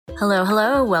Hello,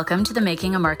 hello. Welcome to the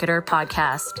Making a Marketer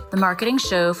podcast, the marketing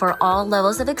show for all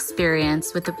levels of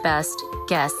experience with the best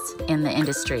guests in the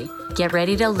industry. Get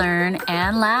ready to learn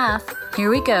and laugh. Here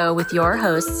we go with your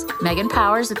hosts, Megan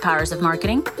Powers of Powers of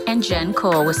Marketing and Jen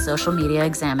Cole with Social Media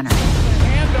Examiner.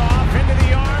 Handoff into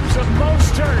the arms of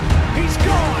Mostert. He's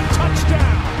gone.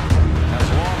 Touchdown. As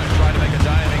long as trying to make a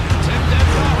diving tip.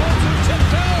 Denzel holds him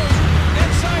tiptoes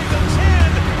inside the 10.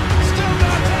 Still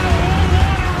got that whole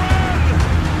water run.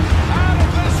 Out of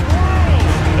this world.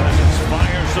 Cousins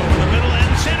fires over the middle and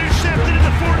it's intercepted at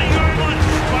the 40-yard line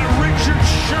by Richard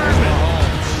Sherman.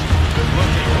 Good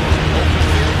looking. Open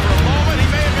field for a moment. He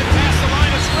may have been past the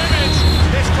line of scrimmage.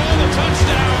 It's called a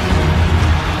touchdown.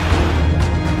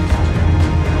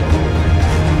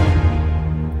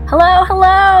 Hello,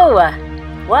 hello.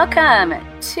 Welcome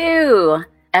to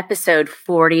episode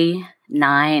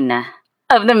 49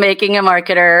 of the Making a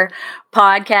Marketer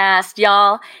podcast,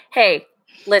 y'all. Hey,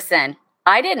 listen,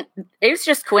 it was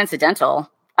just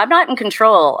coincidental. I'm not in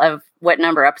control of what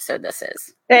number episode this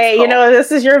is. Hey, you know,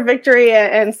 this is your victory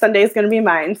and Sunday's going to be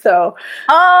mine, so.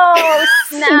 Oh,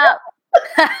 snap.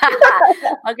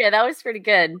 Okay, that was pretty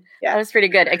good. Yeah. That was pretty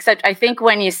good. Except I think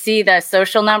when you see the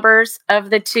social numbers of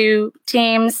the two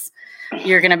teams,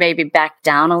 you're going to maybe back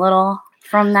down a little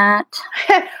from that.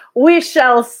 We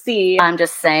shall see. I'm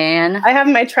just saying. I have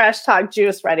my trash talk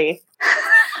juice ready.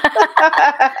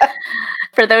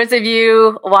 For those of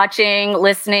you watching,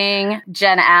 listening,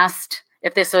 Jen asked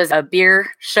if this was a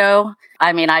beer show.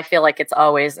 I mean, I feel like it's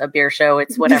always a beer show.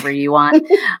 It's whatever you want,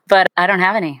 but I don't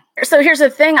have any. So here's the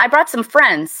thing. I brought some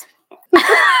friends.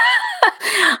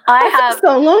 I have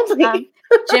so lonely.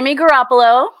 Jimmy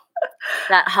Garoppolo,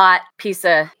 that hot piece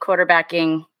of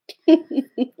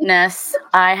quarterbacking-ness.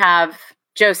 I have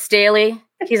Joe Staley.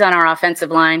 He's on our offensive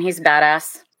line. He's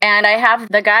badass. And I have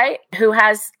the guy who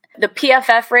has the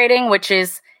PFF rating, which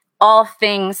is all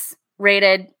things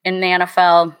rated in the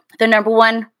NFL, the number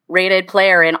one rated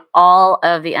player in all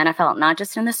of the NFL, not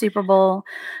just in the Super Bowl,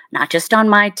 not just on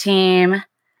my team,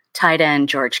 tight end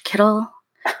George Kittle.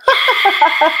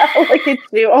 Look at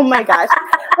you. Oh my gosh.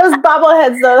 Those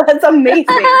bobbleheads, though, that's amazing.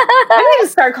 I need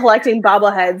to start collecting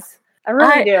bobbleheads. I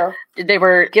really do. They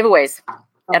were giveaways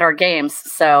at our games,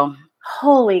 so.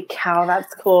 Holy cow,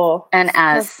 that's cool. And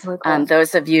as really cool.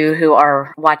 Those of you who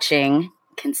are watching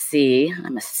can see,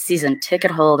 I'm a season ticket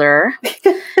holder.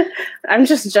 I'm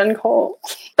just Jen Cole.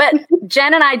 But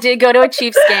Jen and I did go to a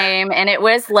Chiefs game, and it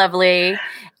was lovely.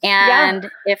 And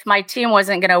if my team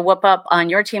wasn't going to whoop up on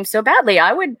your team so badly,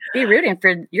 I would be rooting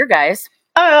for your guys.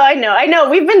 Oh, I know.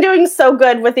 We've been doing so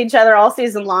good with each other all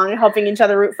season long, helping each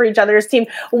other root for each other's team.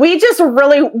 We just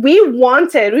we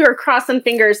were crossing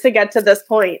fingers to get to this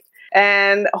point.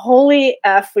 And holy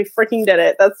F, we freaking did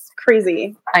it. That's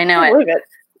crazy. I know I it. believe it.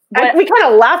 We kind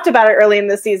of laughed about it early in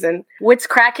the season. What's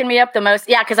cracking me up the most?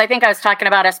 Yeah, because I think I was talking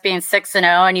about us being 6-0,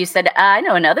 and you said, I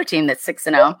know another team that's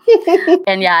 6-0.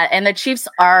 And the Chiefs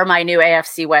are my new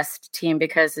AFC West team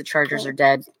because the Chargers are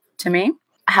dead to me.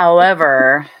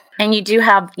 However, and you do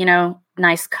have,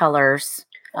 nice colors.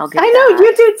 I know,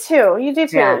 you do too.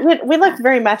 Yeah. We look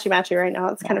very matchy right now.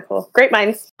 It's kind of cool. Great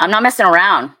minds. I'm not messing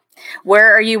around.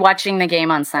 Where are you watching the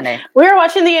game on Sunday? We're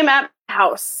watching the game at my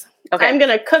house. Okay. I'm going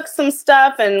to cook some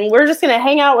stuff, and we're just going to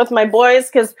hang out with my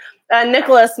boys because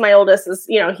Nicholas, my oldest, is,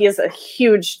 he is a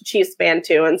huge Chiefs fan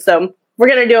too. And so we're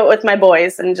going to do it with my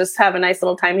boys and just have a nice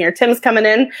little time here. Tim's coming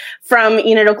in from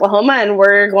Enid, Oklahoma, and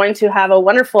we're going to have a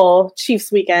wonderful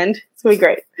Chiefs weekend. It's going to be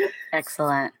great.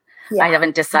 Excellent. Yeah. I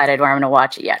haven't decided where I'm going to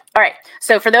watch it yet. All right.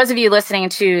 So for those of you listening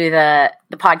to the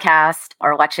podcast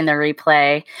or watching the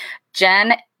replay,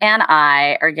 Jen and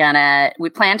I we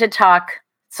plan to talk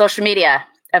social media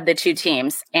of the two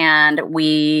teams. And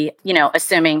we,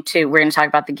 assuming we're going to talk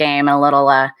about the game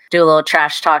and do a little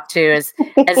trash talk too,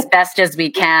 as best as we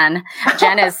can.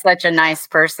 Jen is such a nice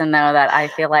person though, that I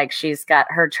feel like she's got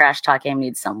her trash talk game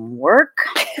needs some work.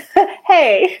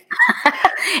 Hey,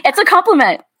 it's a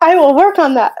compliment. I will work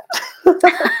on that.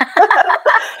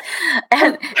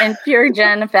 in pure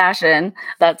Jen fashion.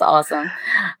 That's awesome.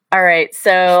 All right.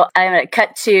 So I'm going to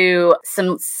cut to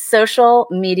some social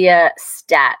media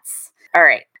stats. All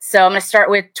right. So I'm going to start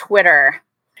with Twitter.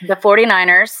 The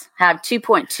 49ers have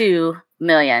 2.2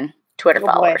 million Twitter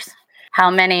followers. Boy.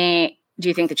 How many do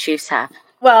you think the Chiefs have?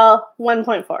 Well,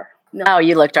 1.4. No. Oh,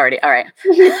 you looked already. All right.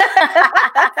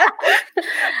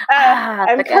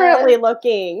 I'm currently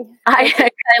looking.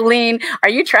 Eileen, are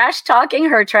you trash talking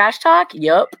her trash talk?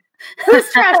 Yup.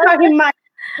 Who's trash talking my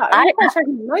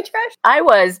trash? I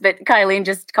was, but Kylene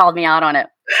just called me out on it.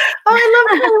 Oh, I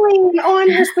love Kylene. Oh, I'm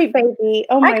her sweet baby.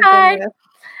 Oh my goodness.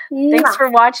 Thanks for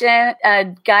watching.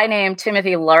 A guy named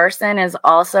Timothy Larson is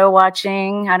also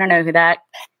watching. I don't know who that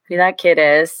kid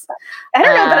is. I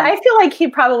don't know, but I feel like he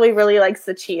probably really likes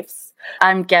the Chiefs.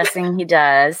 I'm guessing he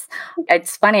does.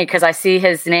 It's funny because I see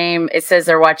his name. It says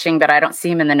they're watching, but I don't see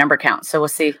him in the number count. So we'll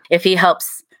see if he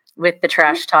helps with the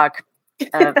trash talk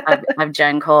of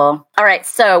Jen Cole. All right.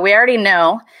 So we already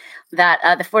know that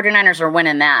the 49ers are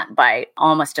winning that by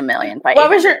almost $1 million. By what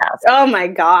was your? Oh my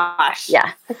gosh!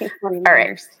 Yeah. All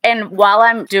right. And while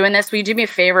I'm doing this, will you do me a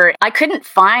favor? I couldn't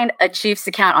find a Chiefs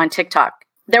account on TikTok.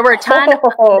 There were a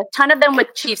ton of them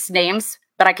with Chiefs names,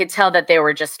 but I could tell that they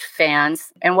were just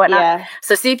fans and whatnot. Yeah.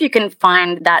 So see if you can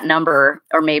find that number,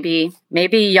 or maybe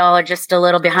y'all are just a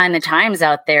little behind the times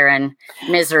out there in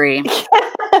misery.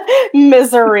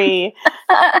 Misery.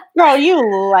 Girl,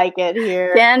 you like it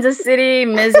here. Kansas City,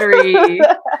 misery.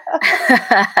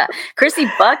 Chrissy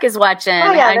Buck is watching.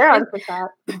 Oh yeah, they're on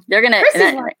TikTok. They're gonna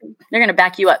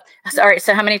back you up. All right,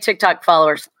 so how many TikTok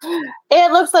followers?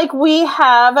 It looks like we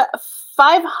have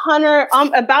 500,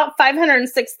 about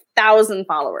 506,000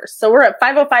 followers. So we're at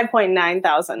 505.9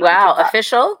 thousand. Wow,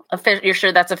 official? You're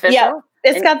sure that's official? Yeah,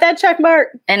 it's got that check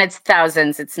mark. And it's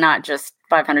thousands. It's not just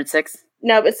 506.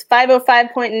 No, it's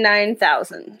 505.9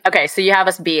 thousand. Okay, so you have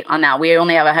us beat on that. We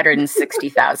only have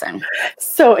 160,000.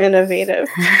 So innovative.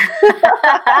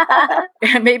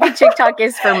 Maybe TikTok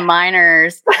is for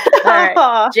minors. All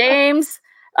right, James.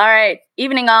 All right,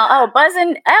 evening all. Oh,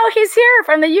 Buzzin'. Oh, he's here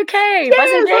from the UK. Yes,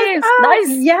 Buzzin' James. Nice.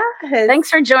 Yes. Thanks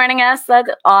for joining us. That's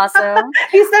awesome.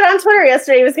 He said on Twitter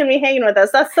yesterday he was going to be hanging with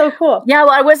us. That's so cool. Yeah,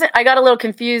 well, I got a little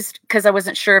confused because I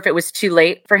wasn't sure if it was too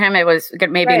late for him. It was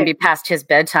maybe going to be past his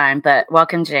bedtime, but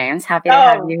welcome, James. Happy to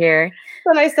have you here.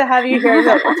 So nice to have you here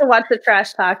to watch the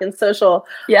trash talk and social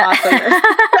awesomeness.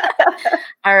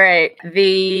 All right,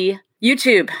 the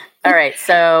YouTube. All right,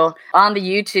 so on the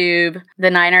YouTube, the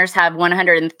Niners have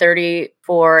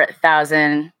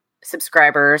 134,000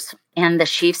 subscribers, and the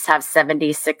Chiefs have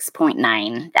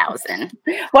 76.9 thousand.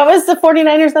 What was the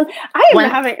 49ers number? I am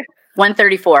having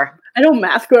 134. I don't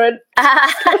math good.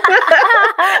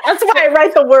 That's why I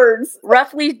write the words.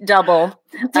 Roughly double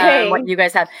what you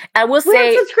guys have. I will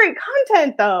say, we have such great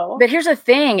content, though. But here's the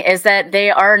thing: is that they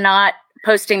are not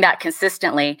posting that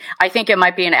consistently. I think it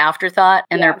might be an afterthought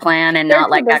in their plan, and they're not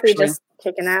like actually just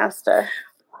kicking ass.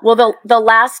 Well, the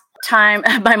last time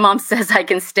my mom says I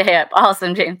can stay up.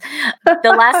 Awesome, James.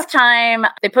 The last time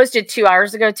they posted 2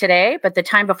 hours ago today, but the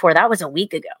time before that was a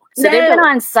week ago. So they've been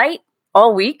on site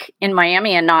all week in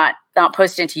Miami and not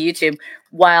posting to YouTube,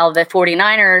 while the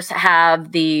 49ers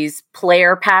have these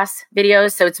player pass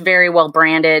videos. So it's very well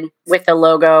branded with the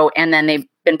logo, and then they've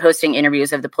been posting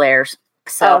interviews of the players.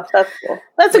 So that's cool.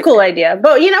 That's a cool idea.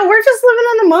 But we're just living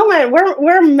in the moment.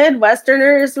 We're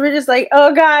Midwesterners. We're just like,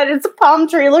 oh God, it's a palm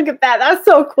tree. Look at that. That's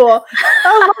so cool.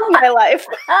 I love my life.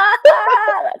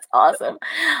 That's awesome.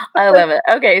 I love it.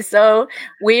 Okay, so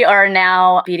we are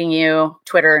now beating you,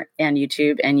 Twitter and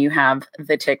YouTube, and you have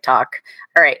the TikTok.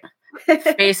 All right.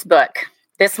 Facebook.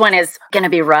 This one is going to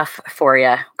be rough for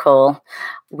you, Cole.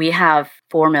 We have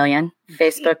 4 million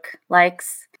Facebook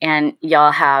likes, and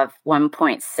y'all have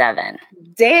 1.7.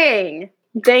 Dang.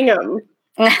 Dang-em.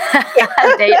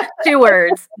 2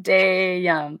 words.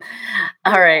 Dang.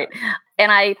 All right.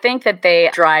 And I think that they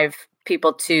drive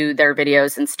people to their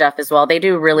videos and stuff as well. They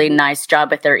do a really nice job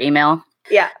with their email.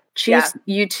 Yeah. Chiefs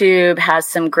YouTube has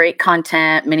some great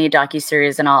content, mini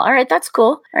docuseries and all. All right, that's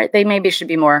cool. All right, they maybe should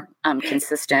be more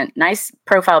consistent. Nice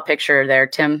profile picture there,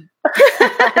 Tim.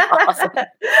 Awesome.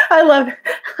 I love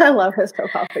his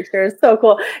profile picture. It's so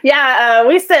cool. Yeah,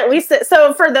 we sit.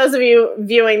 So for those of you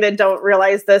viewing that don't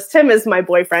realize this, Tim is my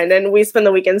boyfriend, and we spend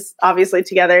the weekends obviously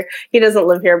together. He doesn't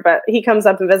live here, but he comes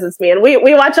up and visits me, and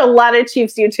we watch a lot of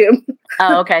Chiefs YouTube.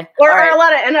 Oh, okay. or a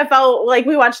lot of NFL. Like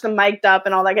we watch them mic'd up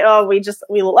and all that. Oh, we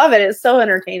love it. It's so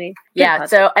entertaining. Yeah.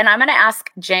 So, and I'm going to ask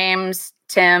James,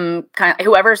 Tim,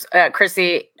 whoever's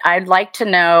Chrissy, I'd like to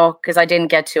know, because I didn't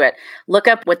get to it, look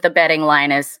up what the betting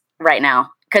line is right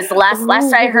now. Because the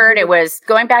last I heard, it was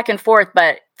going back and forth,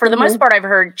 but for the most part, I've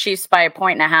heard Chiefs by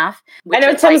 1.5. I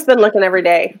know Tim's been looking every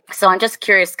day. So I'm just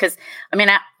curious because,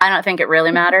 I don't think it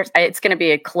really matters. It's going to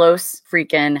be a close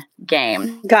freaking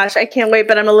game. Gosh, I can't wait,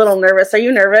 but I'm a little nervous. Are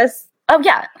you nervous? Oh,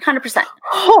 yeah, 100%.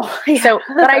 Oh, yeah. So,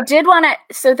 but I did want to,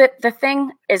 so that the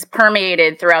thing is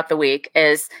permeated throughout the week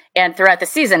and throughout the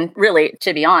season, really,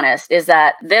 to be honest, is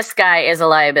that this guy is a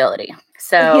liability.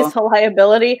 So he's a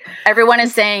liability. Everyone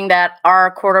is saying that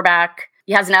our quarterback,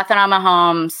 he has nothing on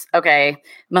Mahomes. Okay,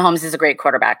 Mahomes is a great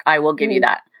quarterback. I will give you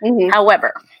that. Mm-hmm.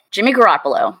 However, Jimmy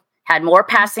Garoppolo had more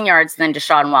passing yards than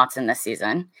Deshaun Watson this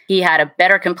season. He had a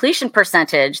better completion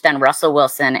percentage than Russell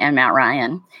Wilson and Matt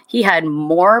Ryan. He had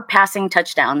more passing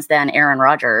touchdowns than Aaron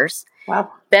Rodgers.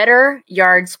 Wow. Better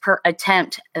yards per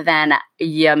attempt than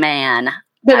your man.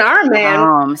 Than our man.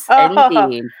 Mahomes,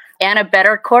 indeed. And a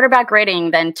better quarterback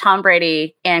rating than Tom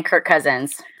Brady and Kirk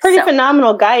Cousins. Pretty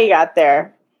phenomenal guy you got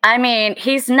there. I mean,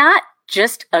 he's not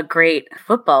just a great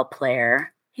football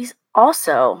player. He's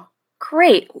also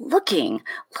great looking.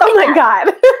 Oh my God.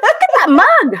 Look at that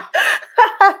mug.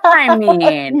 I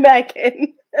mean,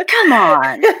 Megan. Come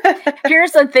on.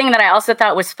 Here's the thing that I also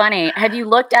thought was funny. Have you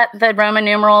looked at the Roman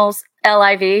numerals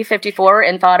LIV 54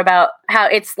 and thought about how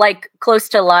it's like close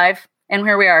to live? And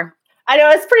here we are. I know,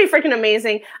 it's pretty freaking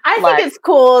amazing. I think it's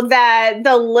cool that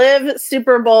the Live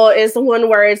Super Bowl is the one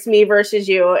where it's me versus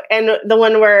you, and the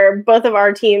one where both of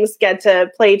our teams get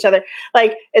to play each other.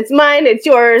 Like, it's mine, it's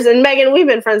yours, and Megan, we've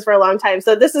been friends for a long time,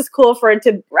 so this is cool for it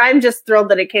to. I'm just thrilled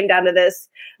that it came down to this.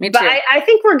 Me too. But I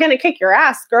think we're gonna kick your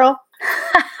ass, girl.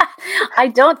 I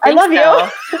don't think I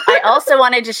love so. I also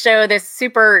wanted to show this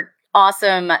super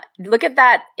awesome. Look at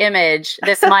that image.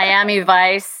 This Miami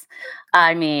Vice.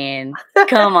 I mean,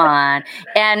 come on.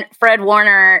 And Fred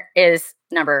Warner is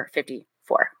number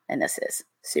 54, and this is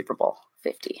Super Bowl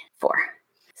 54.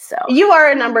 So you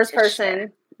are a numbers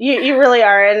person. You really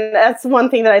are. And that's one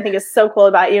thing that I think is so cool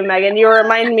about you, Megan. You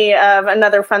remind me of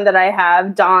another friend that I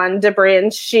have, Dawn Debris,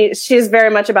 and she's very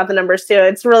much about the numbers too.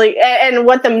 It's really, and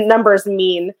what the numbers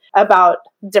mean about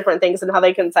different things and how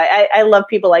they can say. I love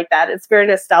people like that. It's very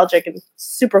nostalgic and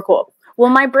super cool. Well,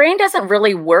 my brain doesn't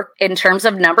really work in terms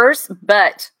of numbers,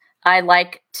 but I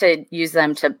like to use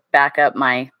them to back up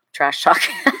my trash talk.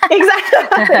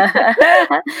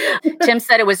 Exactly. Tim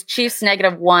said it was Chiefs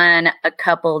 -1 a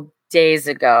couple days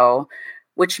ago,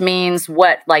 which means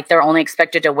what? Like they're only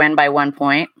expected to win by 1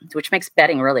 point, which makes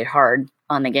betting really hard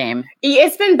on the game.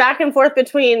 It's been back and forth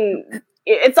between,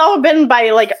 it's all been by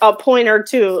like a point or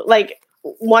two, like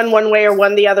one way or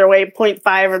one the other way,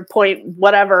 0.5 or point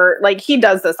whatever. Like he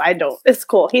does this, I don't. It's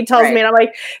cool. He tells me, and I'm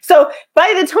like, so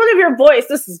by the tone of your voice,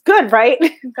 this is good, right?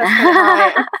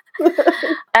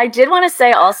 I did want to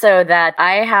say also that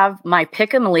I have my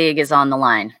Pick'em League is on the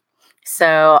line.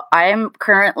 So I'm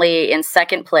currently in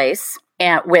second place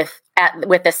and with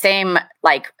the same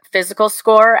like physical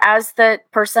score as the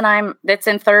person that's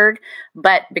in third,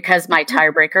 but because my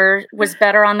tiebreaker was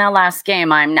better on that last game,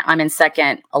 I'm in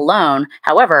second alone.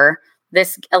 However,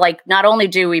 this like not only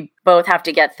do we both have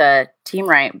to get the team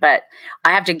right, but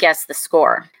I have to guess the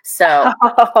score. So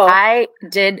I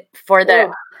did for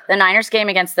the Niners game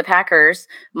against the Packers.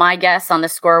 My guess on the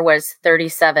score was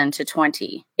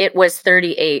 37-20. It was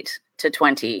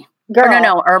 38-20.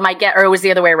 Girl. Or it was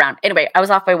the other way around. Anyway, I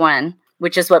was off by 1.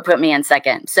 Which is what put me in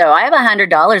second. So I have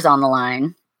 $100 on the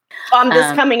line. On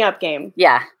this coming up game.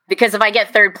 Yeah. Because if I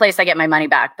get third place, I get my money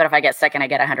back. But if I get second, I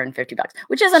get $150,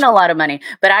 which isn't a lot of money.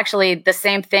 But actually, the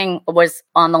same thing was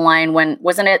on the line when,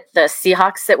 wasn't it the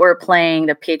Seahawks that were playing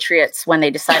the Patriots when they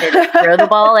decided to throw the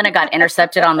ball and it got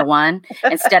intercepted on the 1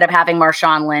 instead of having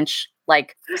Marshawn Lynch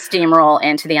like steamroll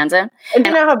into the end zone. And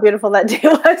do you know how beautiful that day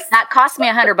was? That cost me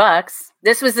 $100.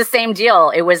 This was the same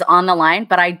deal. It was on the line,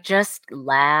 but I just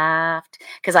laughed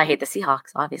because I hate the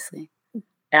Seahawks, obviously.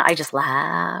 And I just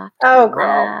laughed. Oh, and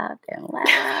girl. Laughed and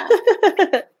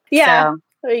laughed. Yeah.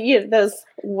 So, those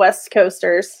West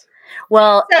Coasters.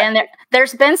 Well, and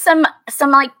there's been some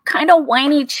like kind of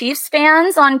whiny Chiefs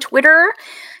fans on Twitter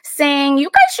saying, you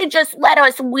guys should just let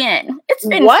us win. It's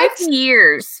been 50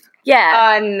 years.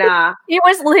 Yeah. Nah. He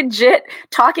was legit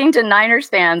talking to Niners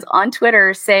fans on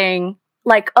Twitter saying,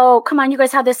 like, oh, come on, you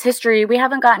guys have this history. We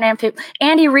haven't gotten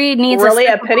Andy Reid needs really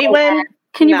a pity win.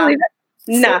 Can you believe it?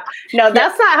 No,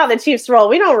 that's not how the Chiefs roll.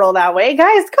 We don't roll that way,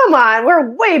 guys. Come on,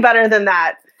 we're way better than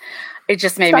that. It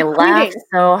just made me laugh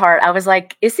so hard. I was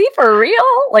like, is he for real?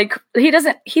 Like, he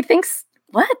thinks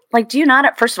what? Like,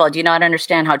 first of all, do you not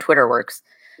understand how Twitter works?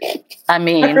 I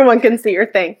mean, everyone can see your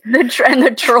thing.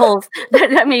 The trolls.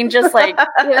 I mean, just like,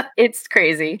 it's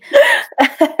crazy.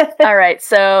 All right.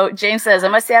 So James says, I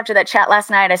must say after that chat last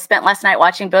night, I spent last night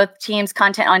watching both teams'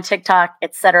 content on TikTok,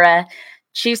 etc.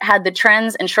 Chiefs had the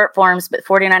trends and short forms, but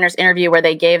 49ers interview where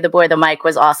they gave the boy the mic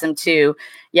was awesome too.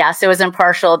 Yeah, so it was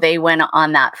impartial. They went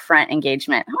on that front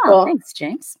engagement. Oh, cool. Thanks,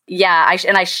 James. Yeah,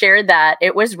 I shared that.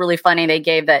 It was really funny. They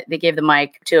gave the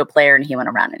mic to a player and he went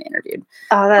around and interviewed.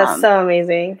 Oh, that's so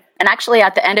amazing. And actually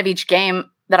at the end of each game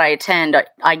that I attend,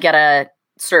 I get a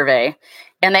survey.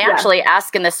 And they actually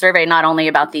ask in the survey not only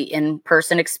about the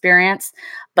in-person experience,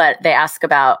 but they ask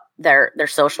about their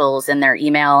socials and their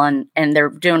email, and they're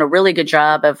doing a really good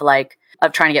job of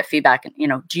trying to get feedback. You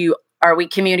know, are we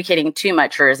communicating too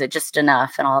much or is it just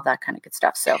enough and all of that kind of good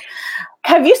stuff. So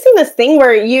have you seen this thing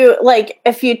where you like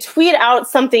if you tweet out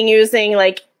something using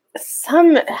like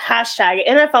some hashtag,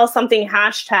 NFL something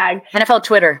hashtag, NFL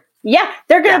Twitter. Yeah,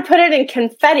 they're going to put it in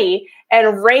confetti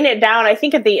and rain it down. I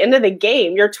think at the end of the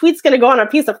game, your tweet's going to go on a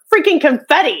piece of freaking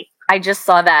confetti. I just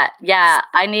saw that. Yeah,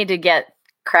 I need to get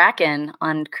cracking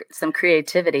on some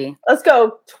creativity. Let's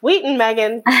go tweeting,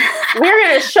 Megan. We're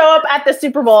going to show up at the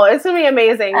Super Bowl. It's going to be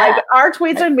amazing. Like our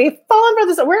tweets would be falling for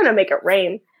this. We're going to make it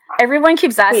rain. Everyone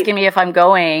keeps asking me if I'm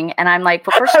going, and I'm like,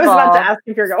 well, first of all, I was about to ask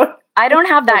if you're going. I don't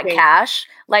have that cash.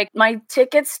 Like my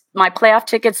playoff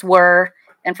tickets were,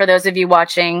 and for those of you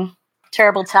watching,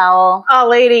 terrible towel. Oh,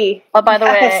 lady. Oh, by the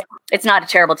way, it's not a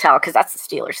terrible towel because that's the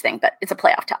Steelers thing, but it's a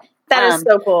playoff towel. That is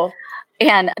so cool.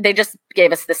 And they just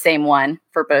gave us the same one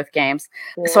for both games.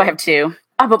 Yeah. So I have two.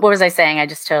 Oh, but what was I saying? I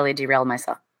just totally derailed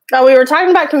myself. Oh, we were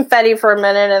talking about confetti for a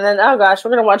minute, and then, oh gosh,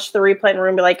 we're going to watch the replay in the room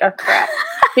and be like, oh crap.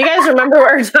 If you guys remember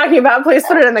what we're talking about, please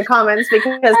put it in the comments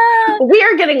because we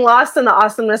are getting lost in the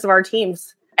awesomeness of our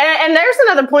teams. And there's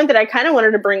another point that I kind of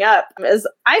wanted to bring up is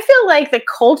I feel like the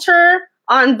culture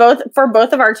for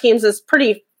both of our teams is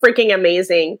pretty freaking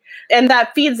amazing. And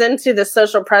that feeds into the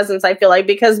social presence, I feel like,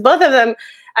 because both of them,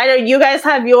 I know you guys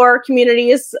have your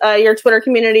communities, your Twitter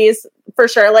communities for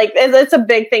sure. Like it's a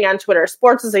big thing on Twitter.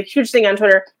 Sports is a huge thing on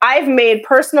Twitter. I've made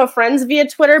personal friends via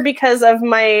Twitter because of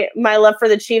my love for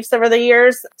the Chiefs over the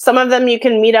years. Some of them you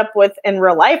can meet up with in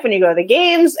real life when you go to the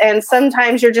games. And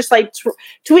sometimes you're just like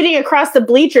tweeting across the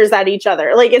bleachers at each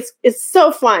other. Like it's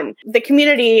so fun. The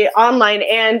community online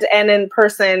and in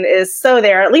person is so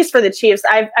there, at least for the Chiefs.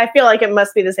 I feel like it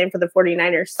must be the same for the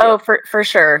 49ers too. Oh, for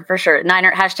sure. For sure.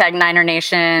 Hashtag Niner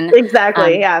Nation.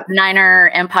 Exactly. Yeah. Niner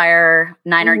Empire,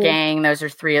 Niner Gang. Those are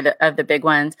three of the big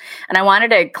ones. And I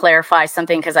wanted to clarify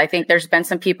something because I think there's been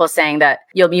some people saying that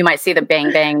you might see the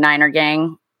Bang Bang Niner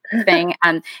Gang thing.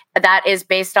 That is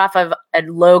based off of a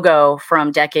logo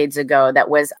from decades ago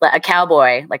that was a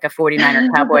cowboy, like a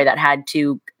 49er cowboy that had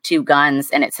two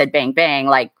guns and it said bang bang,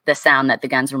 like the sound that the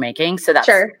guns were making. So that's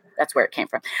where it came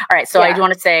from. All right. So I do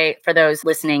want to say for those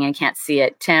listening and can't see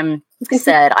it, Tim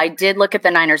said, I did look at the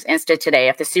Niners Insta today.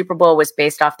 If the Super Bowl was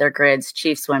based off their grids,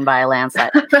 Chiefs win by a landslide.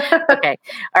 Okay.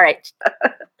 All right.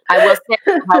 I will say,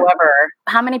 however,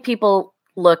 how many people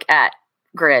look at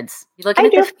grids? You're looking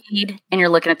at the feed and you're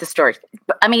looking at the stories.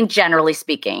 I mean, generally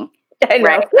speaking. I know.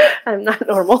 Right? I'm not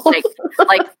normal.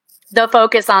 like the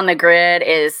focus on the grid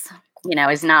is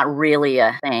not really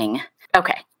a thing.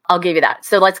 Okay. I'll give you that.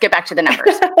 So let's get back to the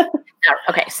numbers.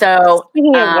 Okay. So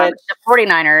the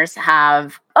 49ers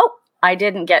have, I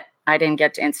didn't get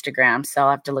to Instagram, so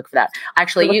I'll have to look for that.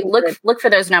 Actually, you look for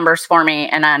those numbers for me,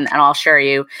 and I'll share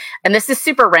you. And this is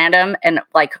super random, and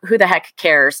like, who the heck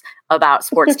cares about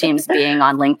sports teams being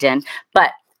on LinkedIn?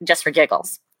 But just for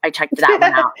giggles, I checked that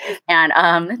one out. And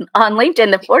on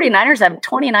LinkedIn, the 49ers have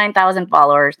 29,000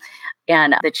 followers,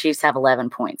 and the Chiefs have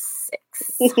 11.6.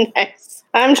 Nice.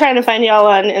 I'm trying to find y'all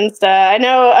on Insta. I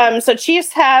know. So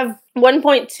Chiefs have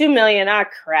 1.2 million. Ah,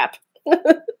 crap. and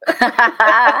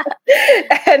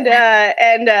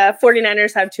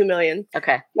 49ers have 2 million.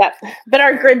 Okay. Yeah. But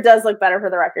our grid does look better for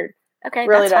the record. Okay.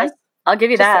 Really does. Fine. I'll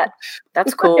give you that.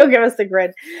 That's cool. You'll give us the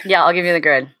grid. Yeah, I'll give you the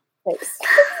grid. Thanks.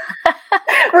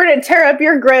 We're going to tear up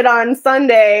your grid on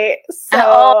Sunday.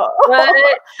 So that's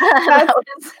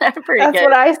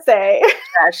what I say.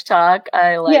 Trash talk.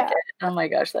 I like it. Oh my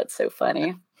gosh, that's so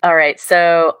funny. All right.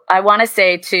 So I want to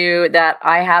say too that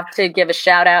I have to give a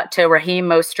shout out to Raheem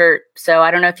Mostert. So I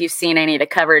don't know if you've seen any of the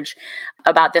coverage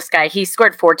about this guy. He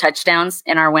scored 4 touchdowns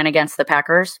in our win against the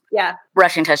Packers. Yeah.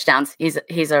 Rushing touchdowns.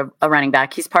 He's a running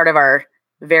back. He's part of our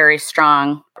very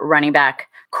strong running back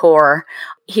core.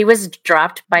 He was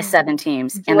dropped by 7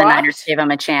 teams and the Niners gave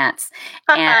him a chance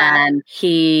and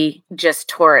he just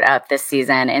tore it up this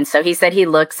season. And so he said he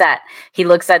looks at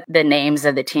the names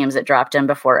of the teams that dropped him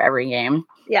before every game.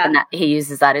 Yeah. And he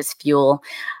uses that as fuel.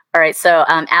 All right. So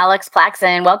Alex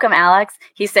Plaxon, welcome, Alex.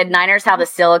 He said Niners have the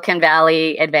Silicon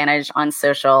Valley advantage on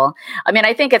social. I mean,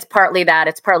 I think it's partly that.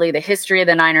 It's partly the history of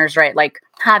the Niners, right? Like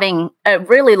having a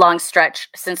really long stretch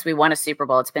since we won a Super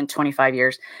Bowl. It's been 25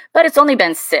 years, but it's only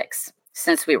been 6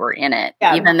 since we were in it,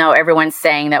 even though everyone's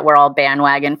saying that we're all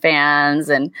bandwagon fans.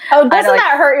 And doesn't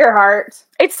that hurt your heart?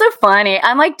 It's so funny.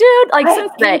 I'm like, dude,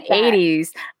 since the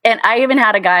 80s. And I even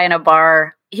had a guy in a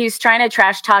bar. He's trying to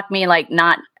trash talk me,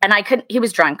 he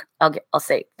was drunk. I'll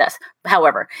say this.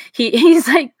 However, he's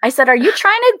like, I said, are you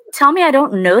trying to tell me I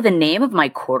don't know the name of my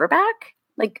quarterback?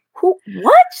 Like, who,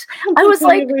 what? I was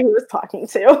like, who he was talking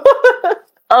to.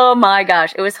 Oh my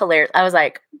gosh. It was hilarious. I was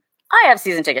like, I have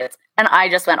season tickets. And I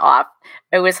just went off.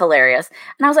 It was hilarious.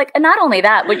 And I was like, and not only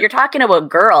that, but you're talking about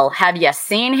girl, have you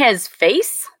seen his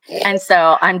face? And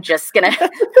so I'm just going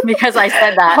to, because I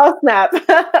said that, oh, snap.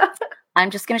 I'm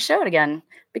just going to show it again.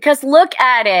 Because look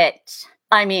at it.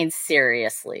 I mean,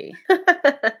 seriously.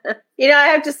 You know, I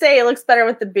have to say, it looks better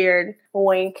with the beard.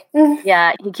 Wink.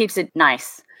 Yeah, he keeps it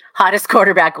nice. Hottest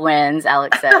quarterback wins,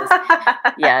 Alex says.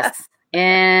 Yes,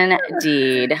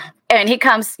 indeed. And he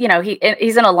comes, you know,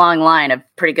 he's in a long line of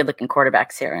pretty good-looking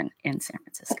quarterbacks here in San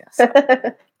Francisco. So.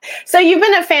 So you've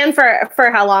been a fan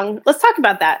for how long? Let's talk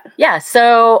about that. Yeah,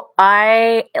 so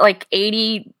I,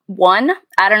 81.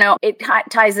 I don't know. It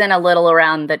ties in a little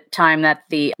around the time that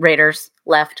the Raiders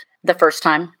left the first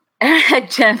time.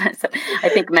 Jim, I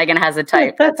think Megan has a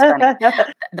type. That's funny.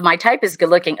 My type is good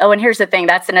looking. Oh, and here's the thing.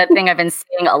 That's another thing I've been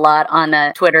seeing a lot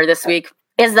on Twitter this week.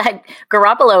 Is that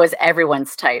Garoppolo is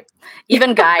everyone's type.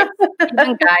 Even guys are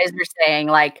saying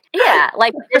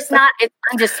it's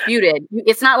undisputed.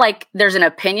 It's not like there's an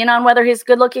opinion on whether he's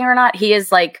good looking or not. He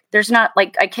is there's not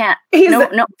I can't. He's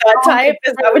that type.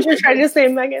 Is that what you're trying to say,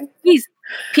 Megan? He's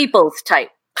people's type.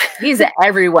 He's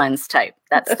everyone's type.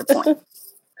 That's the point.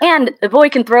 And the boy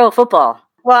can throw a football.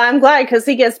 Well, I'm glad because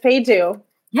he gets paid to.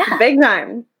 Yeah. Big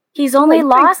time. He's only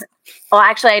lost. Well,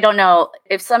 actually, I don't know.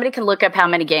 If somebody can look up how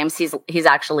many games he's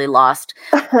actually lost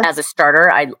as a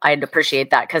starter, I'd appreciate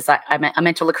that because I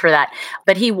meant to look for that.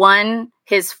 But he won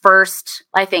his first,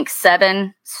 I think,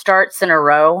 7 starts in a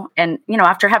row. And, you know,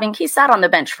 after he sat on the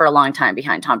bench for a long time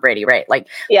behind Tom Brady, right?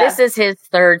 This is his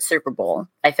 3rd Super Bowl,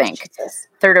 I think. Jesus.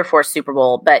 3rd or 4th Super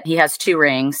Bowl, but he has 2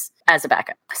 rings as a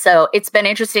backup. So it's been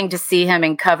interesting to see him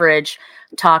in coverage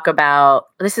talk about,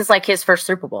 this is his first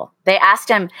Super Bowl. They asked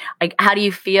him, how do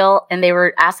you feel? And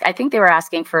I think they were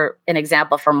asking for an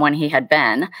example from when he had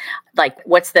been,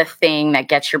 what's the thing that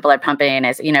gets your blood pumping?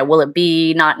 Is, you know, will it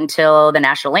be not until the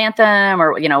national anthem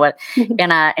or, you know, what?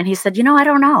 And he said, you know, I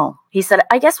don't know. He said,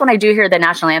 I guess when I do hear the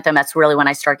national anthem, that's really when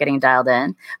I start getting dialed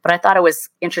in. But I thought it was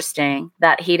interesting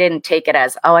that he didn't take it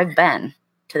as, oh, I've been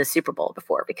to the Super Bowl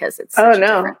before because it's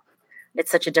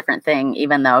such a different thing,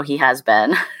 even though he has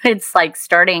been. It's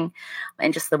starting,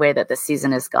 and just the way that the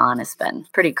season has gone has been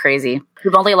pretty crazy.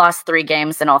 We've only lost 3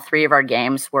 games, and all 3 of our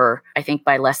games were, I think,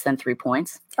 by less than 3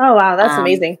 points. Oh, wow. That's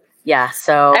amazing. Yeah.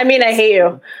 So, I mean, I hate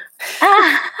you.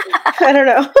 I don't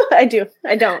know. I do.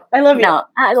 I don't. I love you. No,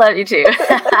 I love you too.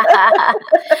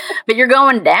 But you're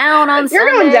going down on Sunday.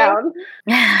 You're going down.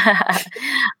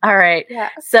 All right. Yeah.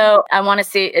 So I want to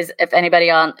see if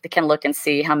anybody can look and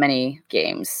see how many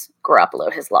games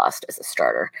Garoppolo has lost as a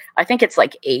starter. I think it's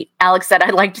 8. Alex said,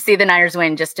 I'd like to see the Niners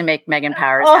win just to make Megan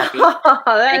Powers happy. Oh,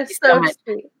 that's so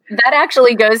sweet. That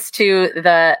actually goes to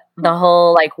the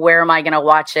whole where am I going to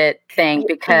watch it thing,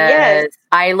 because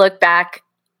I look back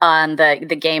on the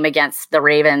game against the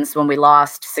Ravens when we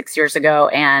lost 6 years ago,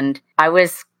 and I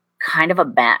was kind of a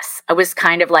mess. I was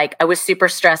kind of I was super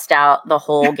stressed out the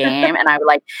whole game, and I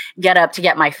would get up to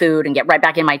get my food and get right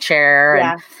back in my chair.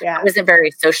 And I wasn't very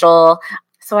social.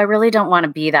 So I really don't want to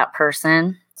be that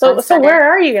person. So where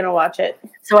are you going to watch it?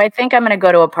 So I think I'm going to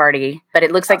go to a party, but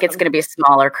it looks like it's going to be a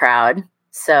smaller crowd.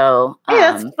 So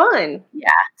that's fun. Yeah.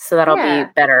 So that'll be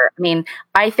better. I mean,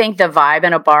 I think the vibe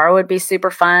in a bar would be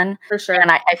super fun. For sure. And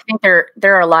I think there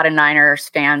are a lot of Niners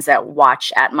fans that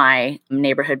watch at my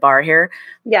neighborhood bar here.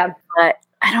 Yeah. But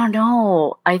I don't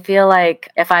know. I feel like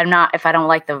if I don't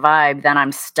like the vibe, then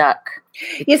I'm stuck.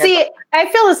 You see,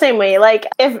 I feel the same way.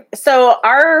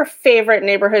 Our favorite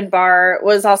neighborhood bar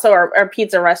was also our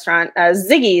pizza restaurant,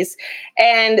 Ziggy's,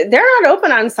 and they're not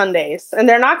open on Sundays, and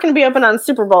they're not going to be open on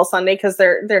Super Bowl Sunday because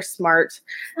they're smart.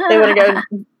 They want to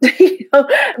go,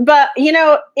 But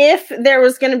if there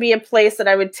was going to be a place that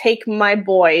I would take my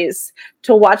boys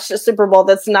to watch the Super Bowl,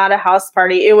 that's not a house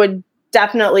party, it would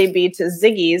definitely be to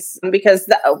Ziggy's, because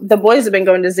the boys have been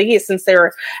going to Ziggy's since they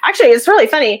were. Actually, it's really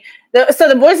funny. So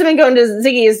the boys have been going to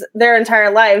Ziggy's their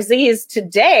entire lives. Ziggy's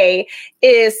today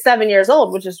is 7 years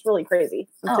old, which is really crazy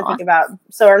to think about.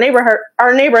 So our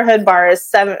neighborhood bar is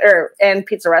 7, and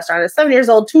pizza restaurant is 7 years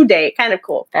old today. Kind of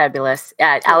cool. Fabulous.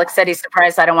 Yeah, Alex said he's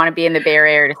surprised I don't want to be in the Bay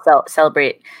Area to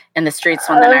celebrate in the streets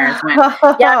when the Niners win.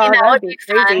 Yeah, I mean, that would be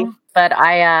crazy. Fun, but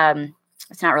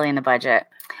it's not really in the budget.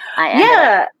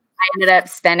 I ended up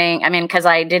spending, because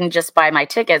I didn't just buy my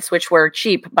tickets, which were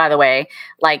cheap, by the way.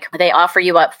 They offer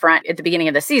you up front at the beginning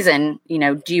of the season,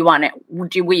 do you want it?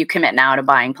 Will you commit now to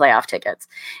buying playoff tickets?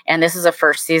 And this is the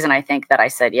first season, I think, that I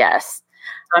said yes.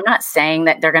 So I'm not saying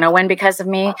that they're going to win because of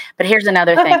me, but here's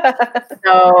another thing.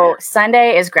 So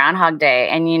Sunday is Groundhog Day,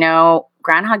 and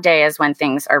Groundhog Day is when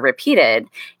things are repeated,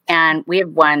 and we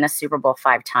have won the Super Bowl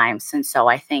 5 times. And so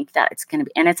I think that it's going to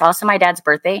be, and it's also my dad's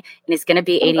birthday, and he's going to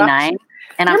be 89.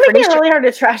 And You're making it really hard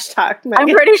to trash talk. I'm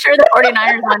pretty sure the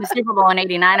 49ers won the Super Bowl in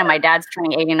 89, and my dad's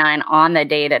turning 89 on the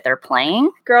day that they're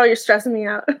playing. Girl, you're stressing me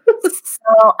out.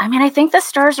 So, I mean, I think the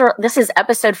Stars this is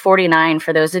episode 49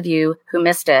 for those of you who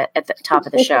missed it at the top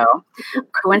of the show,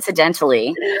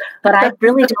 coincidentally. But I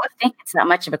really don't think it's that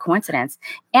much of a coincidence.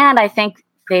 And I think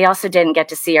they also didn't get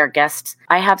to see our guests.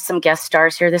 I have some guest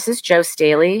stars here. This is Joe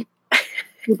Staley.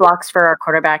 He blocks for our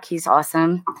quarterback. He's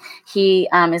awesome. He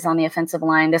is on the offensive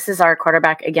line. This is our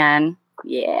quarterback again.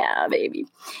 Yeah, baby.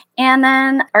 And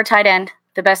then our tight end,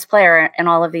 the best player in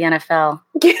all of the NFL.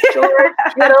 George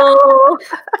Kittle.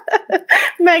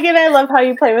 Megan, I love how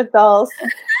you play with dolls.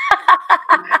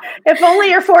 If only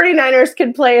your 49ers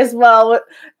could play as well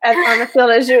on the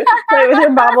field as you play with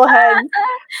your bobblehead,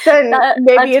 then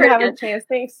maybe you'd have a chance.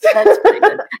 Thanks. That's pretty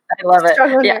good. I love it.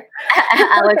 Yeah.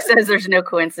 Alex says there's no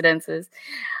coincidences.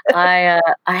 I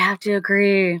have to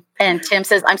agree. And Tim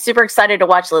says, I'm super excited to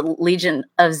watch the Legion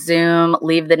of Zoom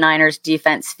leave the Niners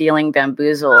defense feeling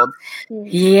bamboozled.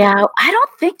 Yeah, I don't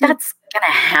think that's going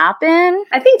to happen.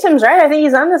 I think Tim's right. I think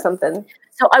he's onto something.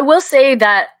 So I will say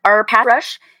that our pass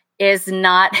rush is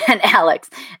not an Alex.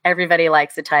 Everybody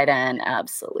likes a tight end.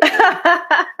 Absolutely.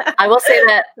 I will say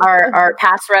that our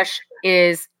pass rush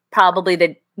is probably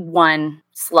the one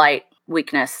slight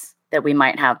weakness that we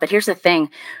might have. But here's the thing.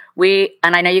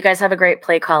 And I know you guys have a great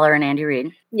play caller in Andy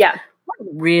Reid. Yeah.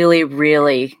 Really,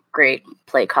 really great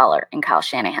play caller in Kyle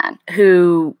Shanahan,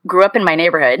 who grew up in my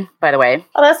neighborhood, by the way.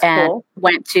 Oh, that's cool.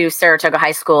 Went to Saratoga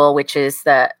High School, which is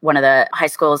one of the high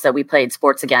schools that we played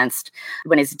sports against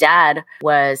when his dad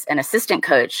was an assistant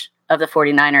coach of the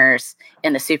 49ers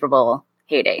in the Super Bowl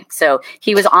heyday. So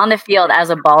he was on the field as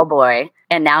a ball boy,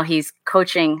 and now he's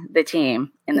coaching the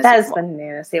team in the Super Bowl. That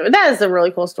is bananas. That is a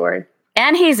really cool story.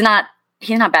 And he's not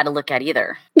bad to look at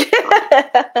either.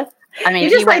 I mean, you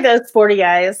just like those sporty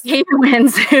guys. He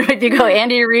wins if you go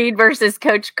Andy Reid versus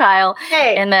Coach Kyle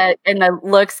in the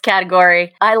looks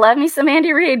category. I love me some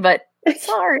Andy Reid, but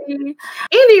sorry.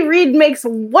 Andy Reid makes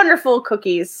wonderful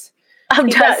cookies. Oh,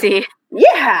 does he?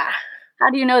 Yeah. How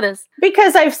do you know this?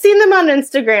 Because I've seen them on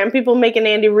Instagram, people making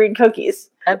Andy Reid cookies.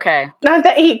 Okay. Not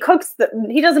that he cooks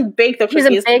he doesn't bake the cookies.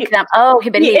 He doesn't bake them. Oh,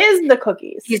 but he is the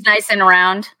cookies. He's nice and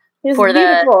round. He's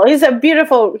beautiful.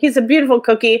 He's a beautiful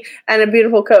cookie and a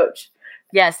beautiful coach.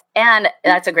 Yes, and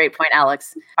that's a great point,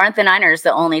 Alex. Aren't the Niners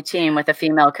the only team with a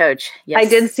female coach? Yes. I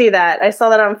did see that. I saw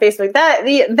that on Facebook. That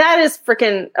is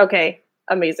freaking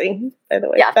amazing. By the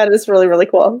way, that is really, really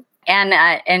cool.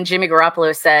 And Jimmy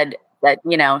Garoppolo said that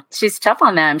she's tough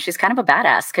on them. She's kind of a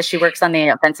badass because she works on the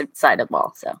offensive side of the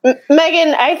ball. So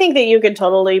Megan, I think that you could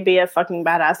totally be a fucking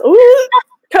badass. Ooh,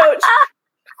 coach.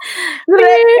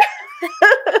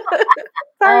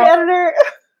 Sorry, editor.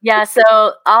 Yeah,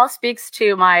 so all speaks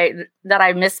to that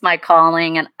I missed my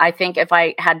calling, and I think if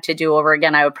I had to do over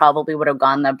again, I would have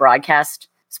gone the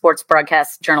sports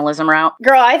broadcast journalism route.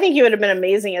 Girl, I think you would have been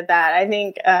amazing at that. I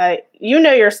think you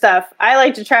know your stuff. I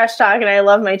like to trash talk, and I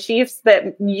love my Chiefs,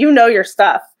 but you know your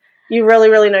stuff. You really,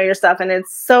 really know your stuff, and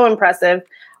it's so impressive.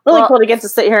 Really cool to get to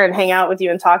sit here and hang out with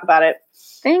you and talk about it.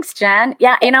 Thanks, Jen.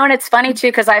 Yeah, and it's funny, too,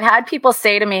 because I've had people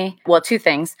say to me, two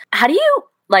things. How do you,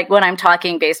 when I'm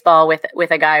talking baseball with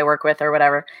a guy I work with or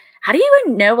whatever, how do you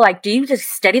know, do you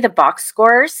just study the box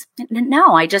scores?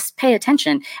 No, I just pay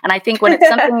attention. And I think when it's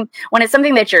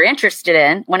something that you're interested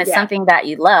in, when it's something that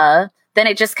you love, then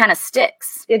it just kind of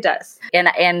sticks. It does.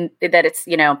 And that it's,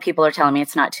 people are telling me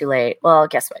it's not too late. Well,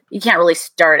 guess what? You can't really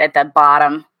start at the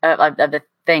bottom of the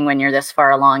thing when you're this far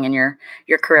along in your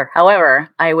career. However,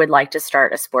 I would like to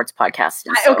start a sports podcast.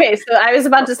 So I was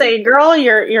about to say, girl,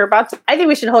 you're about to, I think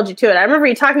we should hold you to it. I remember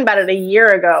you talking about it a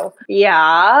year ago.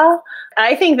 Yeah.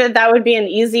 I think that would be an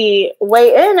easy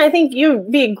way in. I think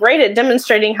you'd be great at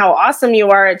demonstrating how awesome you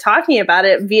are at talking about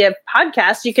it via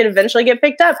podcast. You could eventually get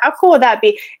picked up. How cool would that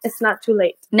be? It's not too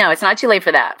late. No, it's not too late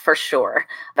for that, for sure.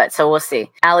 But so we'll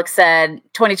see. Alex said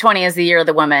 2020 is the year of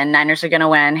the woman. Niners are going to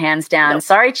win, hands down. Nope.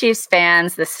 Sorry, Chiefs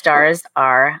fans. The stars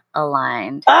are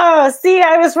aligned. Oh, see,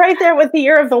 I was right there with the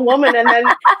year of the woman. And then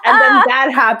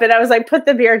that happened. I was like, put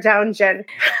the beer down, Jen.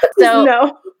 So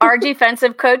no. Our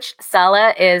defensive coach,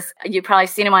 Salah, you've probably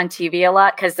seen him on TV a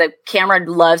lot because the camera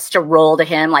loves to roll to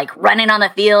him, running on the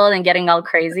field and getting all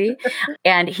crazy.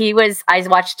 And I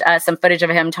watched some footage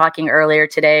of him talking earlier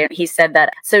today. He said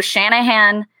that, so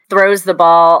Shanahan throws the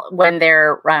ball when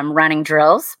they're running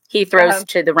drills. he throws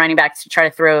to the running backs to try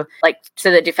to throw, like, so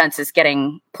the defense is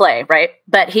getting play, right?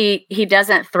 But he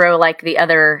doesn't throw like the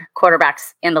other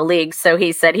quarterbacks in the league. So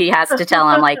he said he has to tell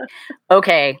him, like,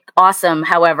 okay, awesome.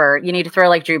 However, you need to throw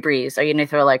like Drew Brees, or you need to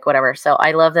throw like whatever. So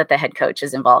I love that the head coach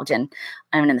is involved in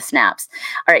the snaps.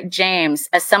 All right, James,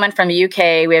 as someone from the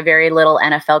UK, we have very little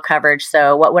NFL coverage.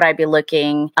 So what would I be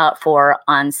looking out for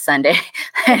on Sunday?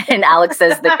 And Alex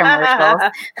says the commercials.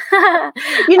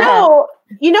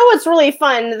 You know what's really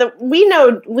fun? We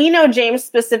know James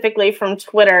specifically from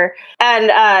Twitter,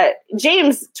 and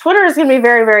James, Twitter is going to be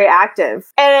very, very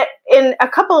active, and in a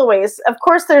couple of ways. Of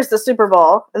course, there's the Super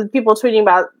Bowl, people tweeting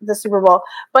about the Super Bowl,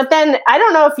 but then I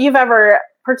don't know if you've ever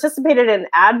participated in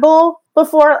AdBull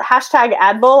before,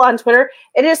 #AdBull on Twitter.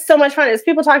 It is so much fun. It's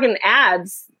people talking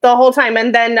ads the whole time,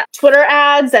 and then Twitter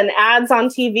ads and ads on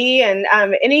TV, and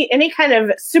any kind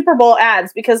of Super Bowl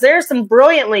ads, because there are some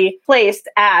brilliantly placed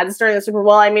ads during the Super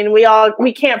Bowl. I mean, we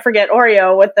can't forget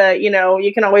Oreo with the,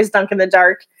 you can always dunk in the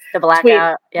dark. The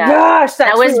blackout. Yeah. Gosh,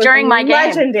 that was during my game.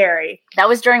 Legendary. That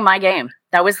was during my game.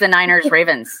 That was the Niners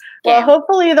Ravens game. Well,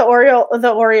 hopefully the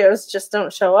Oreos just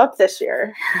don't show up this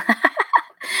year.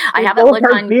 I haven't looked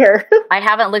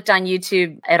on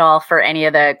YouTube at all for any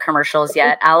of the commercials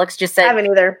yet. Alex just said, I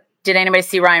haven't either. Did anybody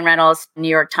see Ryan Reynolds' New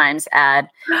York Times ad?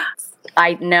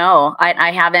 I know.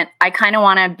 I haven't. I kind of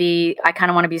want to be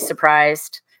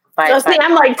surprised.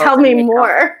 I'm like, tell me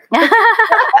more.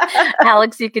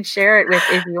 Alex, you could share it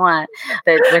if you want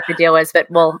what the deal was, but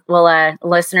we'll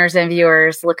listeners and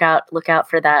viewers look out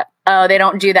for that. Oh, they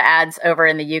don't do the ads over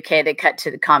in the UK. They cut to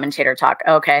the commentator talk.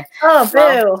 Okay. Oh, boo.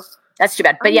 Well, that's too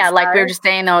bad. But yeah, like we were just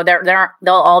saying though,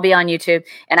 they'll all be on YouTube.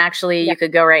 And actually you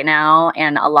could go right now,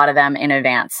 and a lot of them in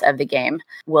advance of the game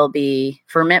will be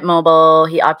for Mint Mobile.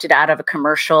 He opted out of a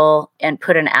commercial and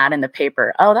put an ad in the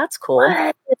paper. Oh, that's cool.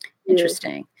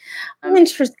 Interesting.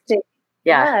 Interesting.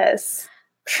 Yeah. Yes.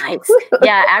 Nice.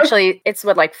 Yeah, actually it's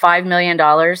like $5 million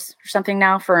or something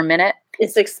now for a minute.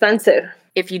 It's expensive.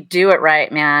 If you do it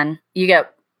right, man, you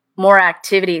get more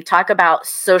activity. Talk about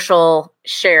social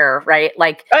share, right?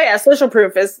 Like, oh yeah, social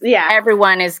proof is, yeah.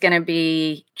 Everyone is going to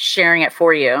be sharing it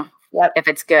for you. Yep. If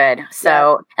it's good.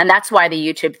 So, and that's why the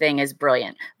YouTube thing is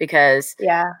brilliant, because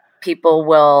people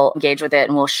will engage with it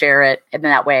and will share it in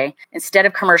that way. Instead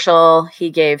of commercial, he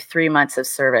gave 3 months of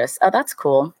service. Oh, that's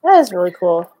cool. That is really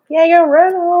cool. Yeah, you're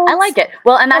Reynolds. I like it.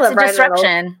 Well, and that's a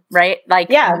disruption, right? Like,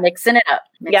 mixing it up.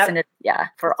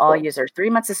 For all users. 3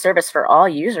 months of service for all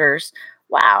users.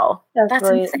 Wow. That's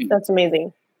insane. That's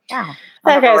amazing. Yeah.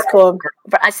 That guy's cool.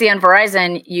 I see on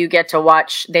Verizon, you get to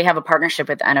watch, they have a partnership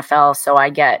with the NFL. So I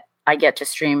get to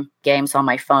stream games on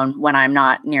my phone when I'm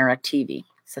not near a TV.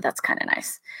 So that's kind of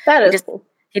nice. That is cool.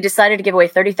 He decided to give away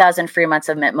 30,000 free months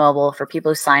of Mint Mobile for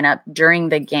people who sign up during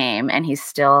the game, and he's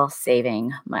still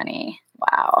saving money.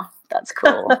 Wow. That's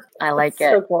cool. I like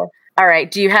it. So cool. All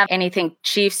right. Do you have anything,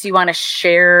 Chiefs, you want to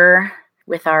share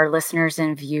with our listeners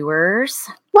and viewers?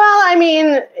 Well, I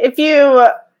mean, if you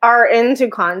are into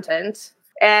content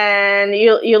and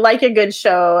you like a good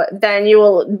show, then you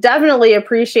will definitely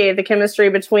appreciate the chemistry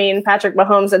between Patrick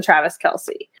Mahomes and Travis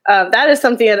Kelce. That is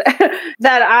something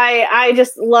that I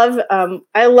just love.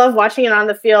 I love watching it on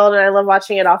the field, and I love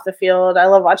watching it off the field. I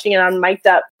love watching it on Mic'd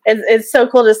Up. It's so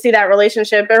cool to see that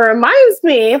relationship. It reminds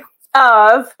me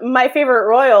of my favorite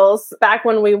Royals back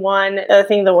when we won the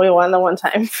thing that we won the one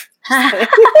time.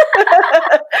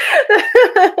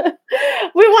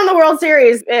 We won the World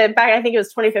Series back, I think it was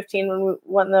 2015 when we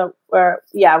won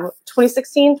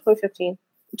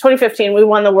 2015 we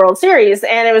won the World Series,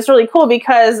 and it was really cool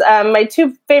because my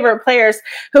two favorite players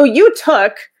who you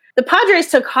took, the Padres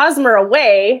took Hosmer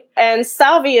away, and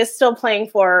Salvi is still playing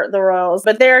for the Royals,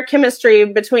 but their chemistry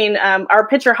between our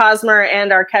pitcher Hosmer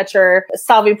and our catcher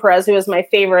Salvi Perez, who is my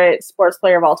favorite sports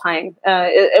player of all time,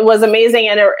 it was amazing.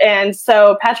 And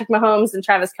so Patrick Mahomes and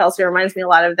Travis Kelce reminds me a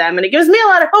lot of them, and it gives me a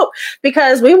lot of hope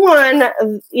because we won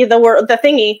the World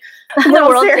Series.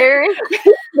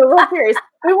 The World Series.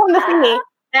 We won the thingy.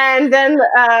 And then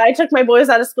I took my boys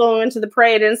out of school and went to the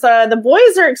parade. And so the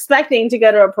boys are expecting to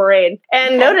go to a parade.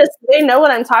 And notice they know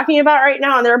what I'm talking about right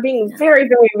now. And they're being very,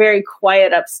 very, very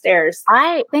quiet upstairs.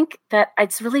 I think that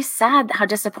it's really sad how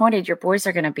disappointed your boys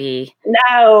are going to be.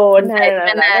 No. When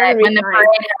the parade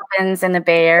happens in the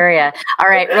Bay Area. All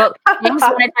right. Well, James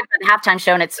wanted to talk about the halftime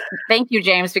show. And thank you,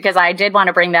 James, because I did want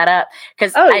to bring that up.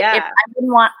 Because I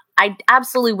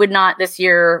absolutely would not this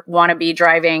year want to be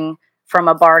driving from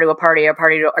a bar to a party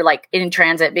to, or like in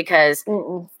transit, because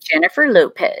Jennifer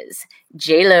Lopez,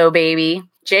 J-Lo, baby.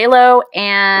 J-Lo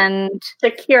and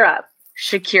Shakira.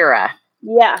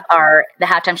 are the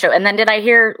halftime show. And then did I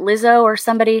hear Lizzo or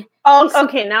somebody? Oh,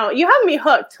 okay. Now you have me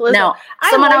hooked. Lizzo. No,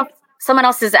 someone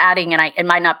else is adding, and it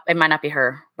might not be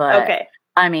her, but okay.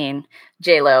 I mean,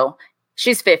 J-Lo,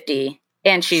 she's 50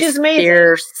 and she's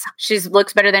fierce. She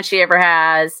looks better than she ever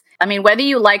has. I mean, whether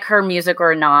you like her music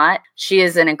or not, she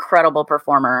is an incredible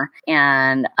performer,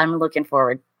 and I'm looking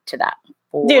forward to that.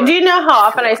 Dude, do you know how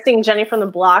often I sing Jenny from the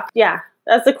Block? Yeah,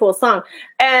 that's a cool song.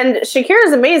 And Shakira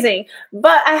is amazing.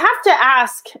 But I have to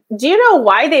ask, do you know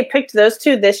why they picked those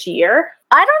two this year?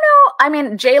 I don't know. I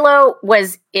mean, J-Lo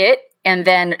was it, and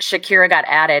then Shakira got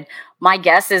added. My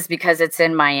guess is because it's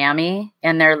in Miami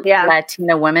and they're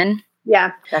Latina women.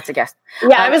 Yeah. That's a guess.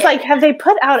 Yeah, I was like, have they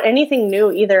put out anything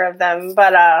new, either of them?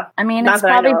 But I mean, it's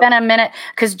probably been a minute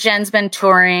because Jen's been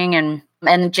touring, and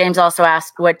James also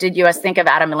asked, what did you guys think of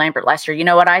Adam Lambert last year? You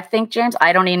know what I think, James?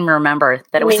 I don't even remember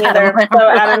that it was Adam Lambert. So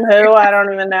Adam who? I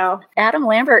don't even know. Adam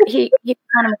Lambert, he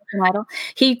kind of an idol.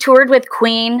 He toured with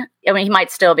Queen. I mean, he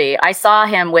might still be. I saw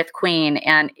him with Queen,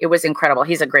 and it was incredible.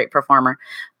 He's a great performer,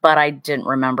 but I didn't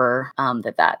remember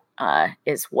that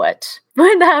is what the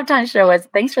halftime show was.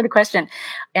 Thanks for the question.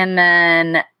 And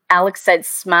then Alex said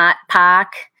Smart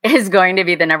Pack is going to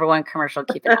be the number one commercial.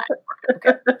 Keep an eye on it.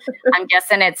 Okay. I'm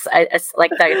guessing it's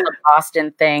like the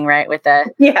Boston thing, right? With the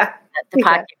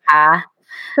pocket pie.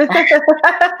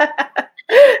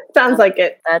 Sounds like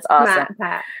it. That's awesome.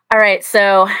 All right.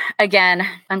 So again,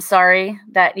 I'm sorry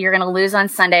that you're going to lose on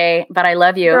Sunday, but I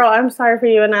love you. Girl, I'm sorry for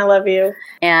you, and I love you.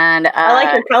 And I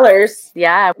like your colors.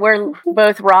 Yeah, we're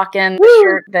both rocking the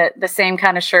shirt, the same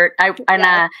kind of shirt.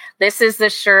 This is the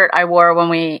shirt I wore when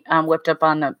we whipped up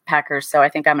on the Packers. So I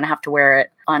think I'm going to have to wear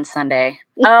it on Sunday.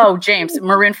 Oh, James,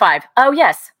 Maroon 5. Oh,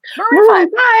 yes. Maroon 5.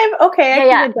 Okay.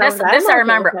 Yeah. This I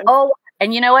remember. Oh,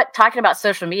 and you know what? Talking about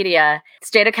social media,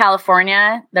 State of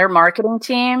California, their marketing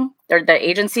team, the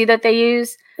agency that they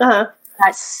use, got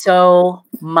so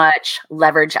much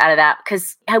leverage out of that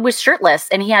because he was shirtless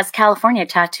and he has California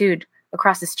tattooed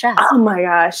across his chest. Oh my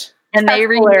gosh. And they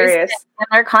reused it in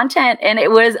their content, and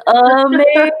it was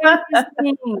amazing.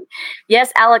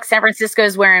 Yes, Alex, San Francisco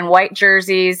is wearing white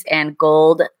jerseys and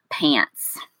gold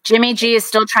pants. Jimmy G is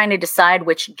still trying to decide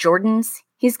which Jordans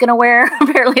he's going to wear.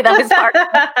 Apparently that was part of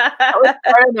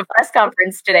the press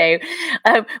conference today.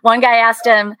 One guy asked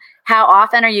him, how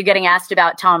often are you getting asked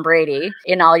about Tom Brady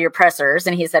in all your pressers?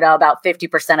 And he said, about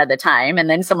 50% of the time. And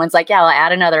then someone's like, yeah, I'll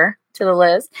add another to the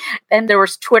list. And there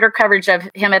was Twitter coverage of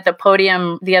him at the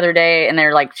podium the other day, and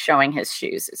they're like showing his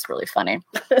shoes. It's really funny.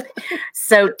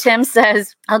 So Tim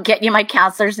says, I'll get you my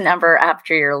counselor's number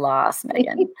after your loss,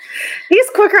 Megan. He's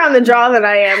quicker on the draw than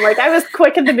I am. Like, I was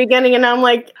quick at the beginning, and I'm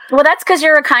like, well, that's because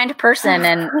you're a kind person.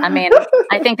 And I mean,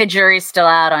 I think the jury's still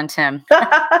out on Tim.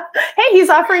 Hey, he's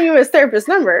offering you his therapist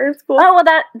number. It's cool. Oh, well,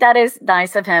 that is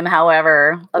nice of him.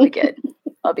 However, I'll be good.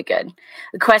 I'll be good.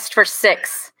 The quest for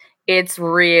 6. It's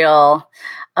real.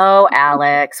 Oh,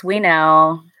 Alex, we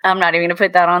know. I'm not even going to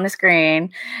put that on the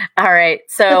screen. All right.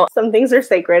 So some things are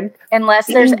sacred. Unless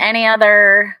there's any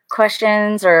other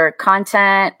questions or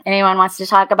content anyone wants to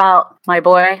talk about, my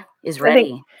boy is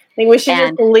ready. I think we should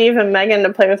just leave Megan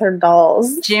to play with her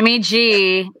dolls. Jimmy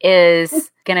G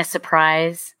is going to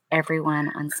surprise everyone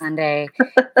on Sunday.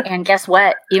 And guess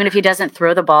what? Even if he doesn't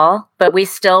throw the ball, but we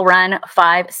still run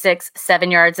 5, 6, 7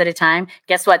 yards at a time.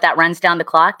 Guess what? That runs down the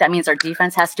clock. That means our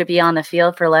defense has to be on the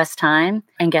field for less time.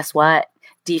 And guess what?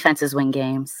 Defenses win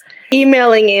games.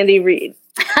 Emailing Andy Reid.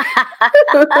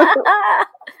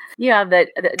 You have the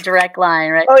direct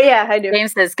line, right? Oh, yeah, I do.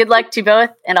 James says, good luck to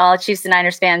both and all Chiefs and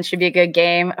Niners fans. Should be a good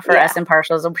game for us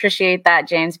impartials. Appreciate that,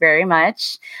 James, very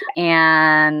much.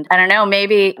 And I don't know,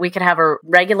 maybe we could have a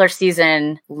regular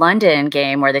season London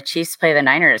game where the Chiefs play the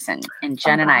Niners, and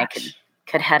Jen and I could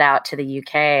head out to the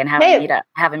UK and have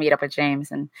a meet up with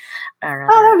James and our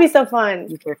that'd be so fun.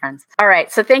 UK friends. All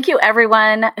right. So thank you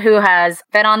everyone who has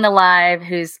been on the live,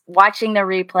 who's watching the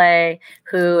replay,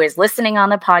 who is listening on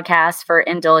the podcast, for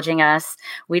indulging us.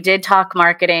 We did talk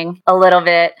marketing a little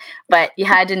bit, but you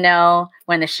had to know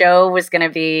when the show was going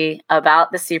to be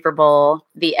about the Super Bowl,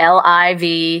 the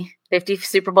LIV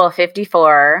Super Bowl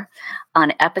 54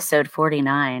 on episode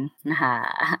 49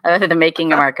 of the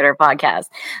Making a Marketer podcast,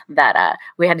 that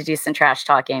we had to do some trash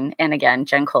talking. And again,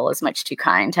 Jen Cole is much too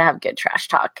kind to have good trash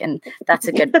talk, and that's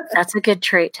a good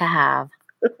trait to have.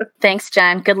 Thanks,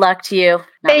 Jen. Good luck to you.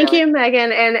 Thank you,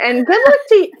 Megan, and good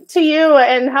luck to you,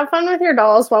 and have fun with your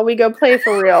dolls while we go play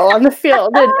for real on the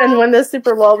field and win the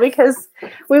Super Bowl, because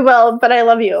we will. But I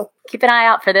love you. Keep an eye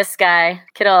out for this guy,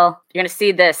 Kittle. You're going to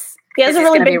see this He has a He's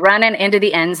really going to big. be running into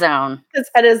the end zone. His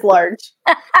head is large.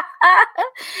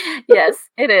 Yes,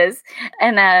 it is,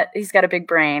 and he's got a big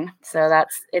brain, so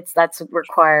that's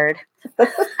required.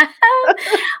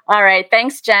 All right,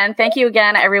 thanks, Jen. Thank you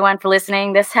again, everyone, for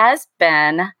listening. This has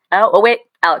been. Oh wait,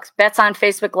 Alex, Bet's on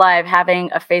Facebook Live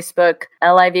having a Facebook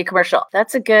LIV commercial.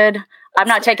 That's a good. I'm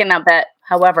not taking that bet,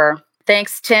 however.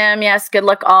 Thanks, Tim. Yes, good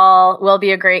luck all. Will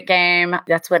be a great game.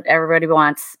 That's what everybody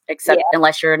wants, except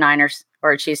unless you're a Niners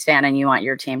or a Chiefs fan and you want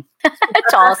your team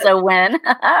to also win.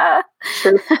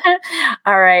 True.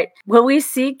 All right. Will we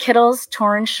see Kittle's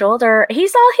torn shoulder?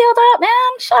 He's all healed up,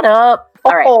 man. Shut up.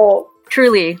 All right.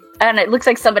 Truly. And it looks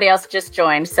like somebody else just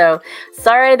joined. So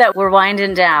sorry that we're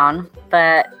winding down,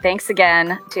 but thanks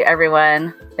again to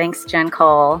everyone. Thanks, Jen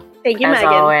Cole. Thank you, as Megan.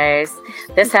 always.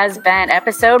 This has been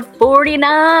episode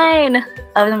 49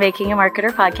 of the Making a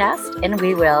Marketer podcast, and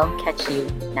we will catch you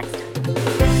next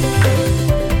time.